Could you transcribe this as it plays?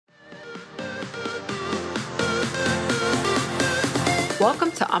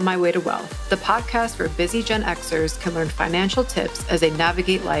Welcome to On My Way to Wealth, the podcast where busy Gen Xers can learn financial tips as they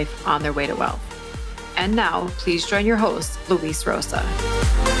navigate life on their way to wealth. And now, please join your host, Luis Rosa.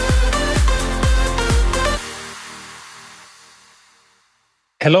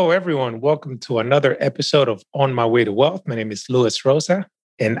 Hello, everyone. Welcome to another episode of On My Way to Wealth. My name is Luis Rosa,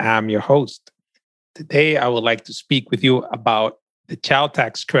 and I'm your host. Today, I would like to speak with you about the child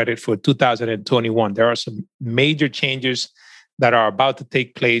tax credit for 2021. There are some major changes that are about to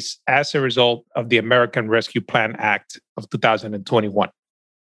take place as a result of the American Rescue Plan Act of 2021.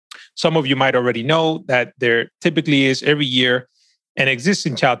 Some of you might already know that there typically is every year an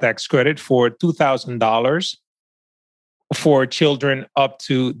existing child tax credit for $2,000 for children up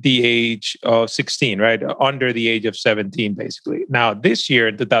to the age of 16, right? Under the age of 17, basically. Now, this year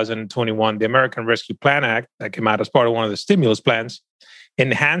in 2021, the American Rescue Plan Act that came out as part of one of the stimulus plans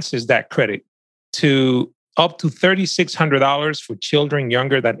enhances that credit to up to $3,600 for children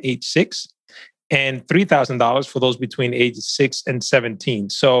younger than age 6 and $3,000 for those between ages 6 and 17.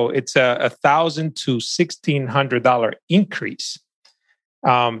 So it's a $1,000 to $1,600 increase,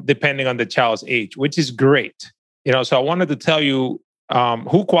 depending on the child's age, which is great. So I wanted to tell you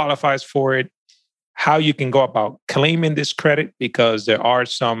who qualifies for it, how you can go about claiming this credit, because there are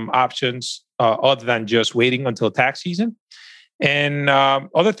some options other than just waiting until tax season, and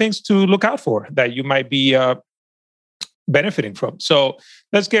other things to look out for that you might be benefiting from. So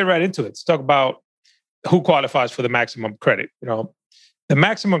let's get right into it. Let's talk about who qualifies for the maximum credit. The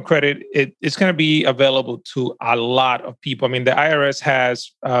maximum credit, it's going to be available to a lot of people. I mean, the IRS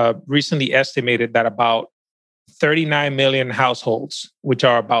has recently estimated that about 39 million households, which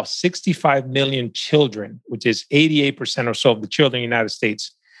are about 65 million children, which is 88% or so of the children in the United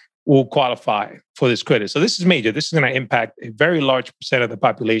States, will qualify for this credit. So this is major. This is going to impact a very large percent of the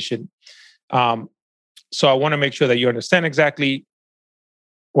population. So I want to make sure that you understand exactly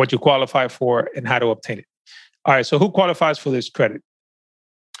what you qualify for and how to obtain it. All right, so who qualifies for this credit?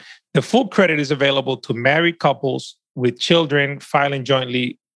 The full credit is available to married couples with children filing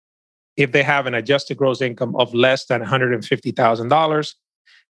jointly if they have an adjusted gross income of less than $150,000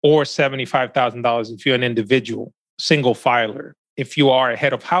 or $75,000 if you're an individual, single filer. If you are a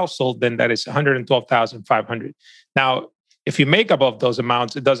head of household, then that is $112,500. Now, if you make above those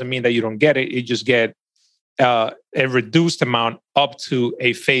amounts, it doesn't mean that you don't get it. You just get a reduced amount up to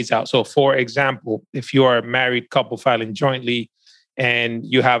a phase out. So for example, if you are a married couple filing jointly and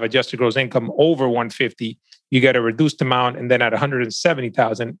you have adjusted gross income over 150, you get a reduced amount. And then at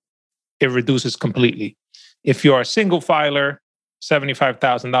 170,000, it reduces completely. If you are a single filer,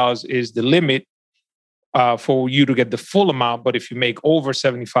 $75,000 is the limit for you to get the full amount. But if you make over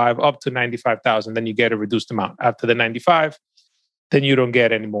 75 up to 95,000, then you get a reduced amount. After the 95, then you don't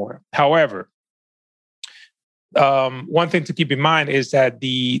get any more. However, one thing to keep in mind is that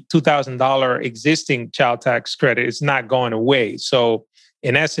the $2,000 existing child tax credit is not going away. So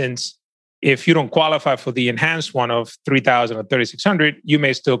in essence, if you don't qualify for the enhanced one of $3,000 or $3,600, you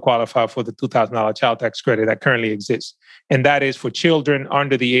may still qualify for the $2,000 child tax credit that currently exists. And that is for children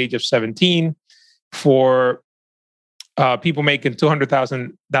under the age of 17, for people making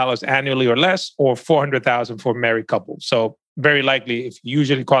 $200,000 annually or less, or $400,000 for married couples. So very likely, if you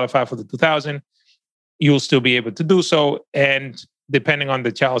usually qualify for the $2,000, you'll still be able to do so. And depending on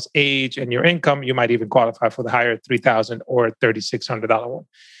the child's age and your income, you might even qualify for the higher $3,000 or $3,600 one,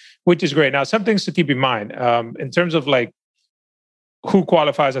 which is great. Now, some things to keep in mind in terms of like who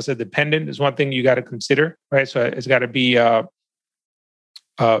qualifies as a dependent is one thing you got to consider, right? So it's got to be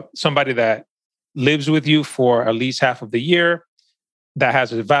somebody that lives with you for at least half of the year, that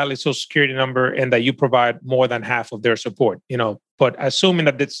has a valid Social Security number, and that you provide more than half of their support. But assuming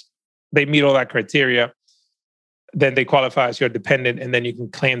that they meet all that criteria, then they qualify as your dependent, and then you can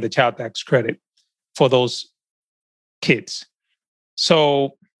claim the child tax credit for those kids.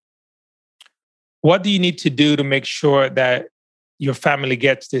 So what do you need to do to make sure that your family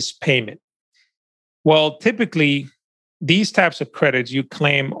gets this payment? Well, typically, these types of credits you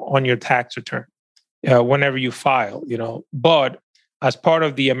claim on your tax return whenever you file, But as part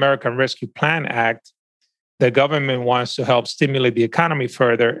of the American Rescue Plan Act, the government wants to help stimulate the economy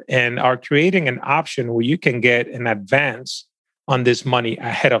further and are creating an option where you can get an advance on this money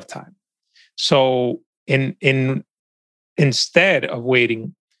ahead of time. So instead of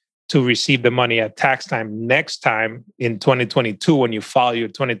waiting to receive the money at tax time next time in 2022, when you file your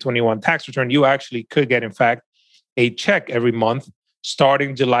 2021 tax return, you actually could get, in fact, a check every month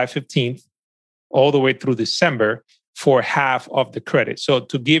starting July 15th all the way through December for half of the credit. So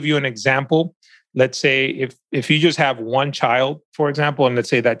to give you an example, let's say if you just have one child, for example, and let's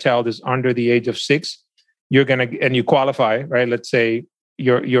say that child is under the age of 6, and you qualify, right? Let's say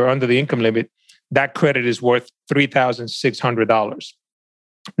you're under the income limit, that credit is worth $3,600.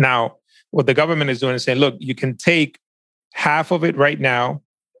 Now, what the government is doing is saying, look, you can take half of it right now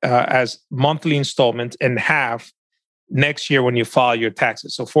as monthly installments and half next year when you file your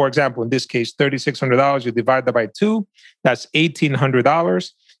taxes. So for example, in this case, $3,600, you divide that by 2, that's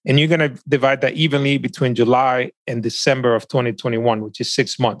 $1,800. And you're going to divide that evenly between July and December of 2021, which is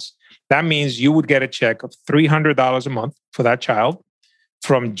 6 months. That means you would get a check of $300 a month for that child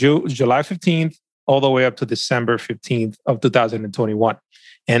from July 15th all the way up to December 15th of 2021.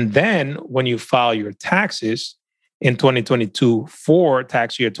 And then when you file your taxes in 2022 for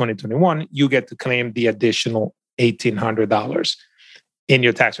tax year 2021, you get to claim the additional $1,800 in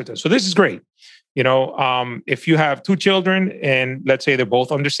your tax return. So this is great. If you have 2 children and let's say they're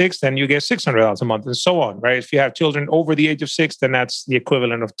both under 6, then you get $600 a month and so on, right? If you have children over the age of 6, then that's the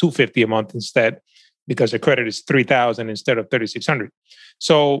equivalent of $250 a month instead, because the credit is $3,000 instead of $3,600.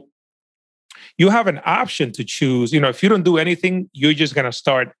 So you have an option to choose. If you don't do anything, you're just going to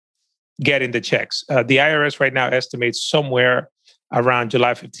start getting the checks. The IRS right now estimates somewhere around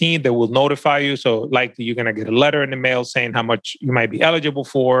July 15th, they will notify you. So likely you're going to get a letter in the mail saying how much you might be eligible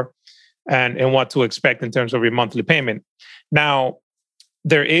for and what to expect in terms of your monthly payment. Now,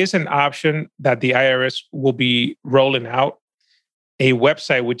 there is an option that the IRS will be rolling out, a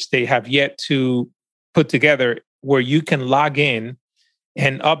website which they have yet to put together, where you can log in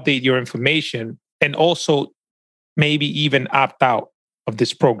and update your information and also maybe even opt out of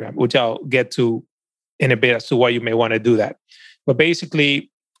this program, which I'll get to in a bit as to why you may want to do that. But basically,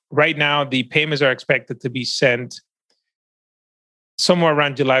 right now, the payments are expected to be sent somewhere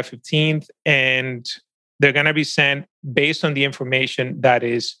around July 15th, and they're going to be sent based on the information that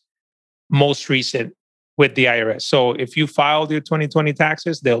is most recent with the IRS. So if you filed your 2020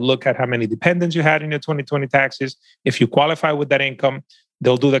 taxes, they'll look at how many dependents you had in your 2020 taxes. If you qualify with that income,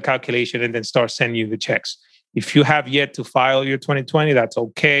 they'll do the calculation and then start sending you the checks. If you have yet to file your 2020, that's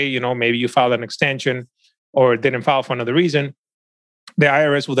okay. Maybe you filed an extension or didn't file for another reason. The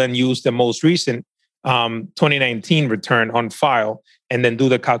IRS will then use the most recent 2019 return on file and then do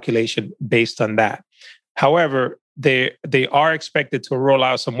the calculation based on that. However, they are expected to roll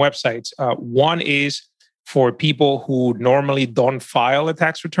out some websites. One is for people who normally don't file a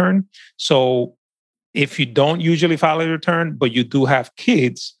tax return. So if you don't usually file a return, but you do have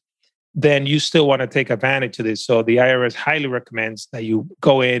kids, then you still want to take advantage of this. So the IRS highly recommends that you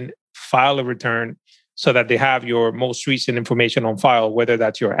go in, file a return so that they have your most recent information on file, whether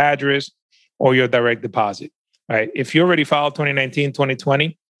that's your address or your direct deposit, right? If you already filed 2019,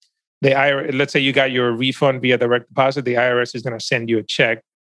 2020, the IRS, let's say you got your refund via direct deposit, the IRS is going to send you a check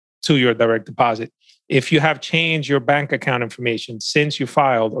to your direct deposit. If you have changed your bank account information since you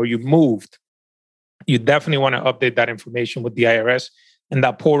filed or you moved, you definitely want to update that information with the IRS, and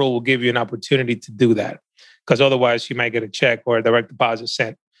that portal will give you an opportunity to do that, because otherwise you might get a check or a direct deposit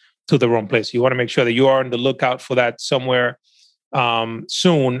sent to the wrong place. You want to make sure that you are on the lookout for that somewhere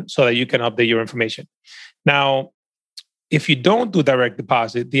soon so that you can update your information. Now, if you don't do direct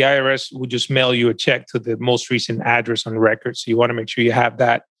deposit, the IRS will just mail you a check to the most recent address on record. So you want to make sure you have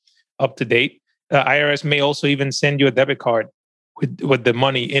that up to date. IRS may also even send you a debit card with the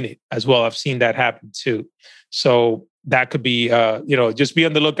money in it as well. I've seen that happen too. So that could be, just be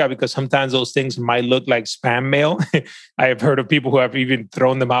on the lookout, because sometimes those things might look like spam mail. I have heard of people who have even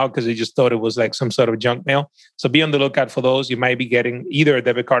thrown them out because they just thought it was like some sort of junk mail. So be on the lookout for those. You might be getting either a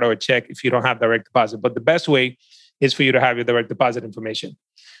debit card or a check if you don't have direct deposit. But the best way is for you to have your direct deposit information.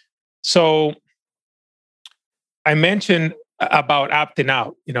 So I mentioned about opting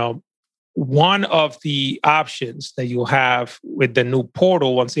out. One of the options that you'll have with the new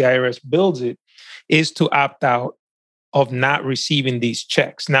portal, once the IRS builds it, is to opt out of not receiving these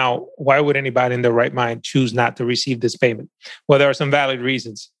checks. Now, why would anybody in their right mind choose not to receive this payment? Well, there are some valid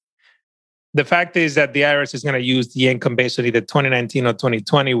reasons. The fact is that the IRS is going to use the income based on either 2019 or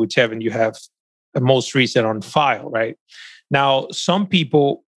 2020, whichever you have the most recent on file, right? Now, some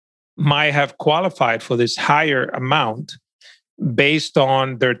people might have qualified for this higher amount based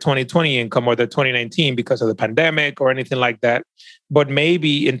on their 2020 income or their 2019 because of the pandemic or anything like that. But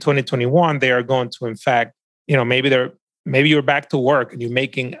maybe in 2021, they are going to, in fact, maybe you're back to work and you're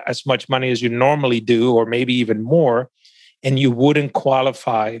making as much money as you normally do, or maybe even more, and you wouldn't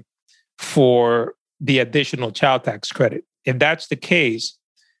qualify for the additional child tax credit. If that's the case,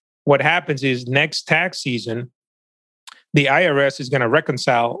 what happens is next tax season, the IRS is going to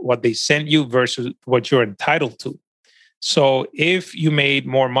reconcile what they sent you versus what you're entitled to. So if you made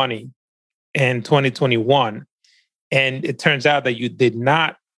more money in 2021 and it turns out that you did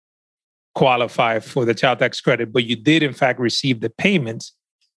not qualify for the child tax credit, but you did in fact receive the payments,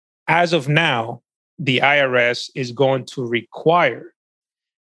 as of now, the IRS is going to require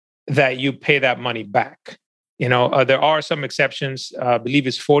that you pay that money back. There are some exceptions. I believe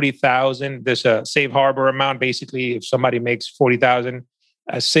it's 40,000. There's a safe harbor amount. Basically, if somebody makes 40,000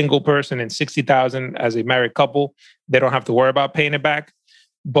 as a single person and 60,000 as a married couple, they don't have to worry about paying it back.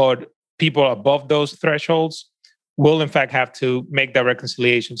 But people above those thresholds will in fact have to make that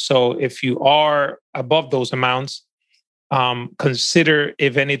reconciliation. So if you are above those amounts, consider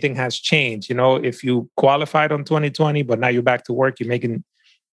if anything has changed. If you qualified on 2020, but now you're back to work, you're making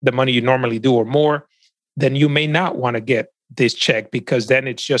the money you normally do or more, then you may not want to get this check, because then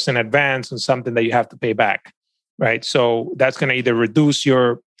it's just an advance on something that you have to pay back, right? So that's going to either reduce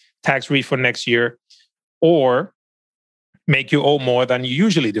your tax refund next year or make you owe more than you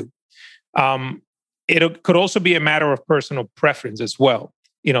usually do. It could also be a matter of personal preference as well.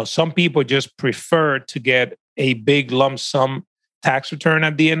 Some people just prefer to get a big lump sum tax return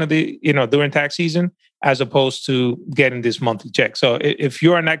at the end of the, during tax season, as opposed to getting this monthly check. So if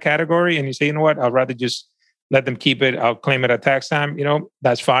you're in that category and you say, you know what, I'd rather just let them keep it, I'll claim it at tax time,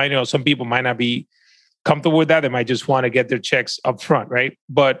 that's fine. Some people might not be comfortable with that. They might just want to get their checks up front, right?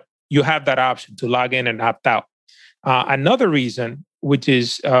 But you have that option to log in and opt out. Another reason, which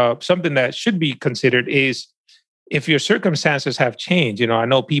is something that should be considered, is if your circumstances have changed. I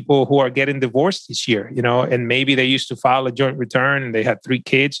know people who are getting divorced this year, and maybe they used to file a joint return and they had 3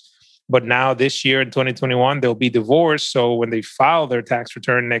 kids, but now this year in 2021, they'll be divorced. So when they file their tax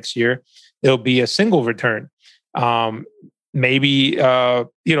return next year, it'll be a single return. Maybe,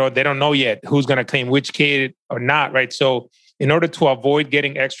 they don't know yet who's going to claim which kid or not, right? So in order to avoid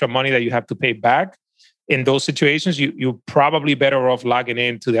getting extra money that you have to pay back, in those situations, you're probably better off logging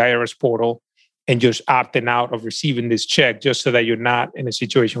into the IRS portal and just opting out of receiving this check, just so that you're not in a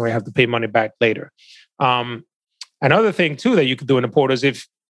situation where you have to pay money back later. Another thing, too, that you could do in the portal is if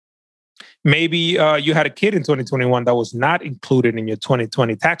maybe you had a kid in 2021 that was not included in your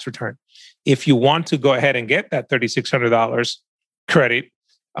 2020 tax return. If you want to go ahead and get that $3,600 credit,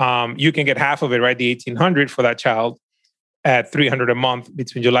 you can get half of it, right? The $1,800 for that child at $300 a month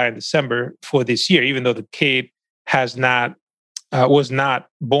between July and December for this year, even though the kid was not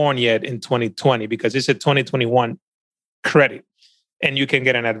born yet in 2020, because it's a 2021 credit and you can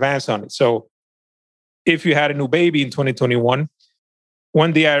get an advance on it. So if you had a new baby in 2021,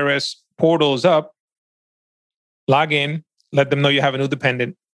 when the IRS portal is up, log in, let them know you have a new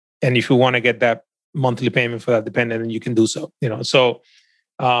dependent. And if you want to get that monthly payment for that dependent, then you can do so. So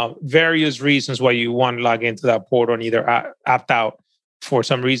various reasons why you want to log into that portal and either opt out for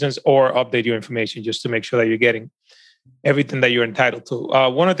some reasons or update your information just to make sure that you're getting everything that you're entitled to.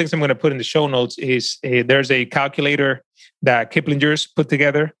 One of the things I'm going to put in the show notes is there's a calculator that Kiplinger's put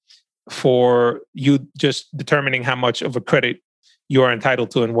together for you just determining how much of a credit you are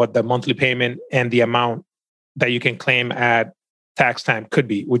entitled to and what the monthly payment and the amount that you can claim at tax time could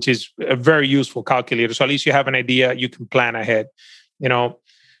be, which is a very useful calculator. So at least you have an idea, you can plan ahead.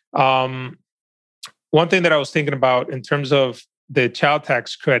 One thing that I was thinking about in terms of the child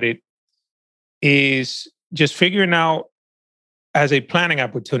tax credit is just figuring out as a planning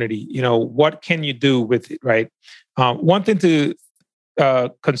opportunity, what can you do with it, right? One thing to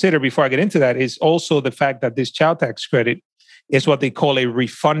consider before I get into that is also the fact that this child tax credit is what they call a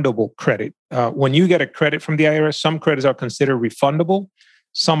refundable credit. When you get a credit from the IRS, some credits are considered refundable,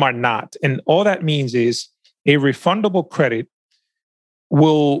 some are not. And all that means is a refundable credit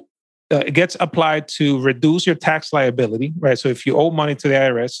gets applied to reduce your tax liability, right? So if you owe money to the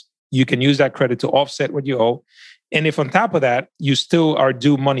IRS, you can use that credit to offset what you owe. And if on top of that, you still are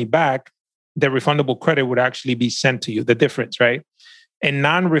due money back, the refundable credit would actually be sent to you, the difference, right? A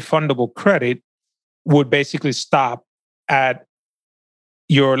non-refundable credit would basically stop at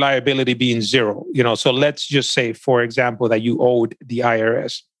your liability being zero. So let's just say, for example, that you owed the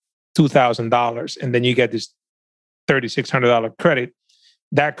IRS $2,000 and then you get this $3,600 credit.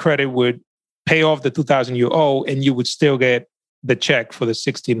 That credit would pay off the $2,000 you owe, and you would still get the check for the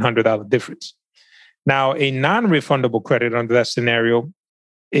 $1,600 difference. Now, a non-refundable credit under that scenario,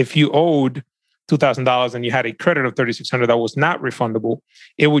 if you owed $2,000 and you had a credit of $3,600 that was not refundable,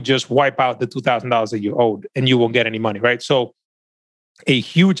 it would just wipe out the $2,000 that you owed and you won't get any money, right? So a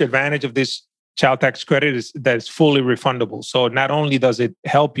huge advantage of this child tax credit is that it's fully refundable. So not only does it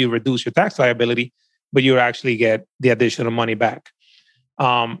help you reduce your tax liability, but you actually get the additional money back.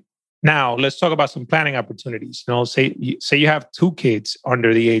 Now, let's talk about some planning opportunities. Say you have 2 kids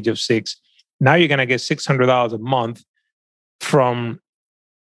under the age of 6. Now you're going to get $600 a month from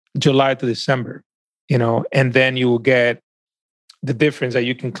July to December, and then you will get the difference that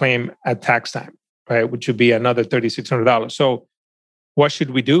you can claim at tax time, right? Which would be another $3,600. So what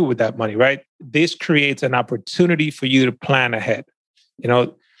should we do with that money, right? This creates an opportunity for you to plan ahead.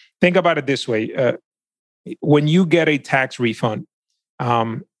 Think about it this way. When you get a tax refund,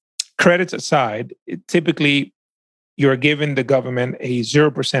 credits aside, typically you're giving the government a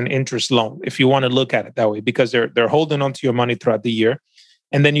 0% interest loan, if you want to look at it that way, because they're holding on to your money throughout the year,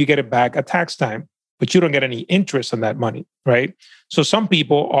 and then you get it back at tax time, but you don't get any interest on that money, right? So some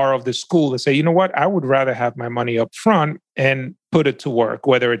people are of the school that say, you know what, I would rather have my money up front and put it to work,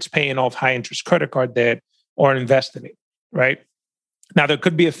 whether it's paying off high interest credit card debt or investing it, right? Now, there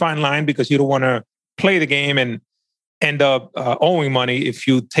could be a fine line because you don't want to play the game and end up owing money if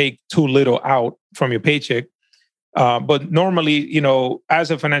you take too little out from your paycheck. But normally,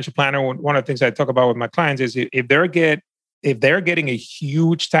 as a financial planner, one of the things I talk about with my clients is if they're getting a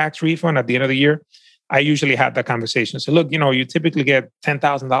huge tax refund at the end of the year, I usually have that conversation. So look, you typically get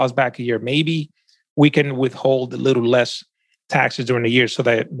 $10,000 back a year. Maybe we can withhold a little less taxes during the year so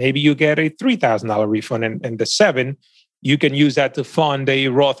that maybe you get a $3,000 refund, and the $7,000, you can use that to fund a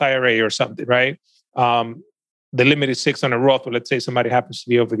Roth IRA or something, right? The limit is $6,000 on a Roth, but let's say somebody happens to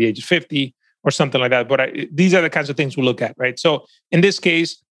be over the age of 50 or something like that. But these are the kinds of things we look at, right? So in this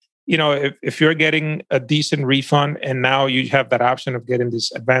case, if you're getting a decent refund and now you have that option of getting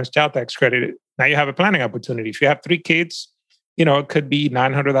this advanced child tax credit, now you have a planning opportunity. If you have 3 kids, it could be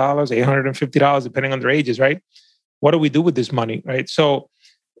 $900, $850, depending on their ages, right? What do we do with this money, right? So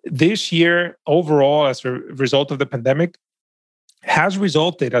this year, overall, as a result of the pandemic, has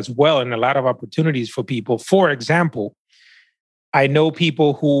resulted as well in a lot of opportunities for people. For example, I know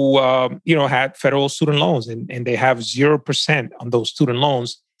people who, had federal student loans and they have 0% on those student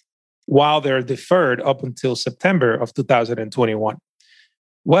loans while they're deferred up until September of 2021.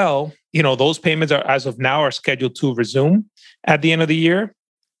 Well, those payments as of now are scheduled to resume at the end of the year.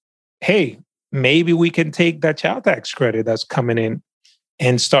 Hey, maybe we can take that child tax credit that's coming in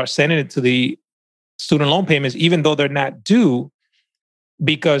and start sending it to the student loan payments, even though they're not due,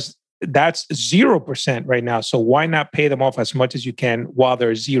 because that's 0% right now. So why not pay them off as much as you can while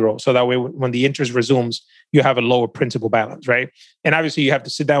they're 0? So that way, when the interest resumes, you have a lower principal balance, right? And obviously, you have to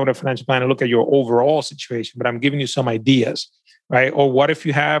sit down with a financial planner and look at your overall situation. But I'm giving you some ideas, right? Or what if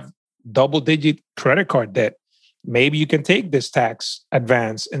you have double-digit credit card debt? Maybe you can take this tax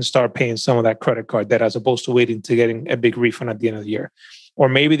advance and start paying some of that credit card debt as opposed to waiting to getting a big refund at the end of the year. Or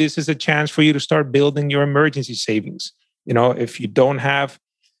maybe this is a chance for you to start building your emergency savings. If you don't have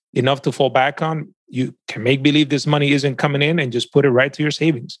enough to fall back on, you can make believe this money isn't coming in and just put it right to your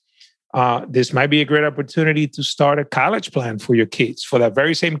savings. This might be a great opportunity to start a college plan for your kids, for that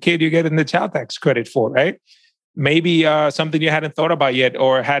very same kid you're getting the child tax credit for, right? Maybe something you hadn't thought about yet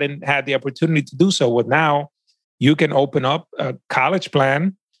or hadn't had the opportunity to do so. Well, now you can open up a college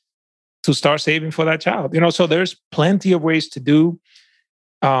plan to start saving for that child. So there's plenty of ways to do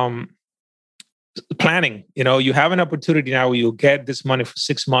planning. You have an opportunity now where you'll get this money for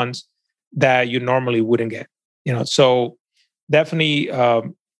 6 months that you normally wouldn't get. So definitely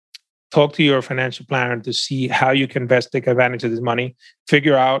talk to your financial planner to see how you can best take advantage of this money,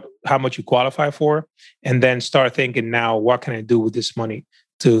 figure out how much you qualify for, and then start thinking now, what can I do with this money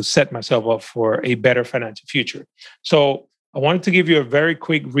to set myself up for a better financial future? So I wanted to give you a very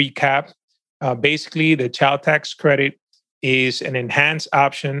quick recap. Basically, the child tax credit is an enhanced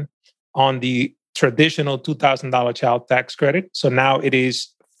option on the traditional $2,000 child tax credit. So now it is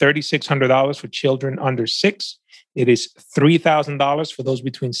 $3,600 for children under 6. It is $3,000 for those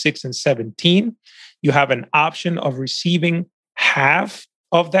between 6 and 17. You have an option of receiving half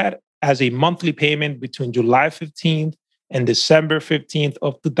of that as a monthly payment between July 15th and December 15th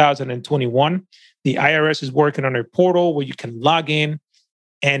of 2021. The IRS is working on a portal where you can log in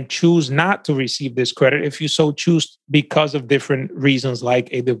and choose not to receive this credit if you so choose, because of different reasons like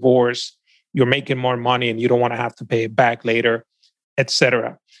a divorce, you're making more money and you don't want to have to pay it back later,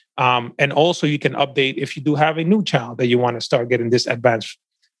 etc. And also you can update if you do have a new child that you want to start getting this advance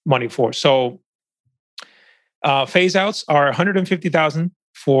money for. So phase outs are $150,000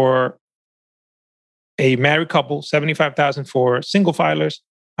 for a married couple, $75,000 for single filers,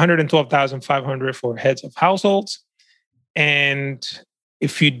 $112,500 for heads of households. And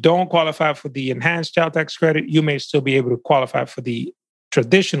if you don't qualify for the enhanced child tax credit, you may still be able to qualify for the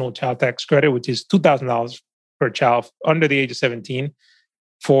traditional child tax credit, which is $2,000 per child under the age of 17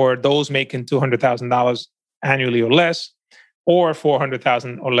 for those making $200,000 annually or less, or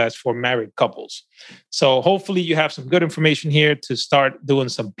 $400,000 or less for married couples. So hopefully you have some good information here to start doing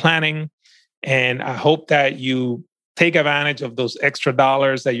some planning. And I hope that you take advantage of those extra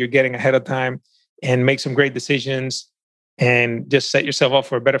dollars that you're getting ahead of time and make some great decisions and just set yourself up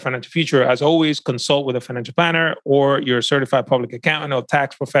for a better financial future. As always, consult with a financial planner or your certified public accountant or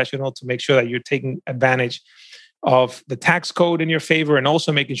tax professional to make sure that you're taking advantage of the tax code in your favor, and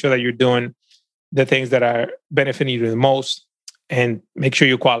also making sure that you're doing the things that are benefiting you the most, and make sure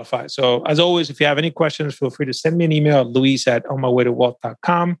you qualify. So as always, if you have any questions, feel free to send me an email at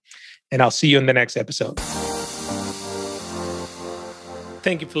luis@onmywaytowealth.com, and I'll see you in the next episode.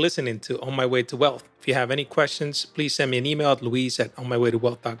 Thank you for listening to On My Way to Wealth. If you have any questions, please send me an email at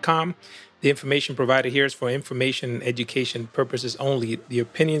luis@onmywaytowealth.com. The information provided here is for information and education purposes only. The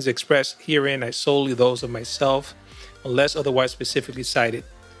opinions expressed herein are solely those of myself, unless otherwise specifically cited.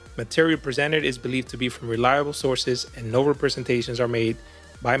 Material presented is believed to be from reliable sources, and no representations are made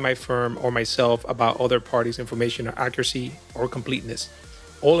by my firm or myself about other parties' information or accuracy or completeness.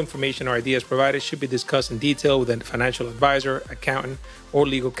 All information or ideas provided should be discussed in detail with a financial advisor, accountant, or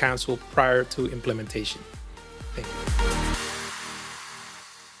legal counsel prior to implementation. Thank you.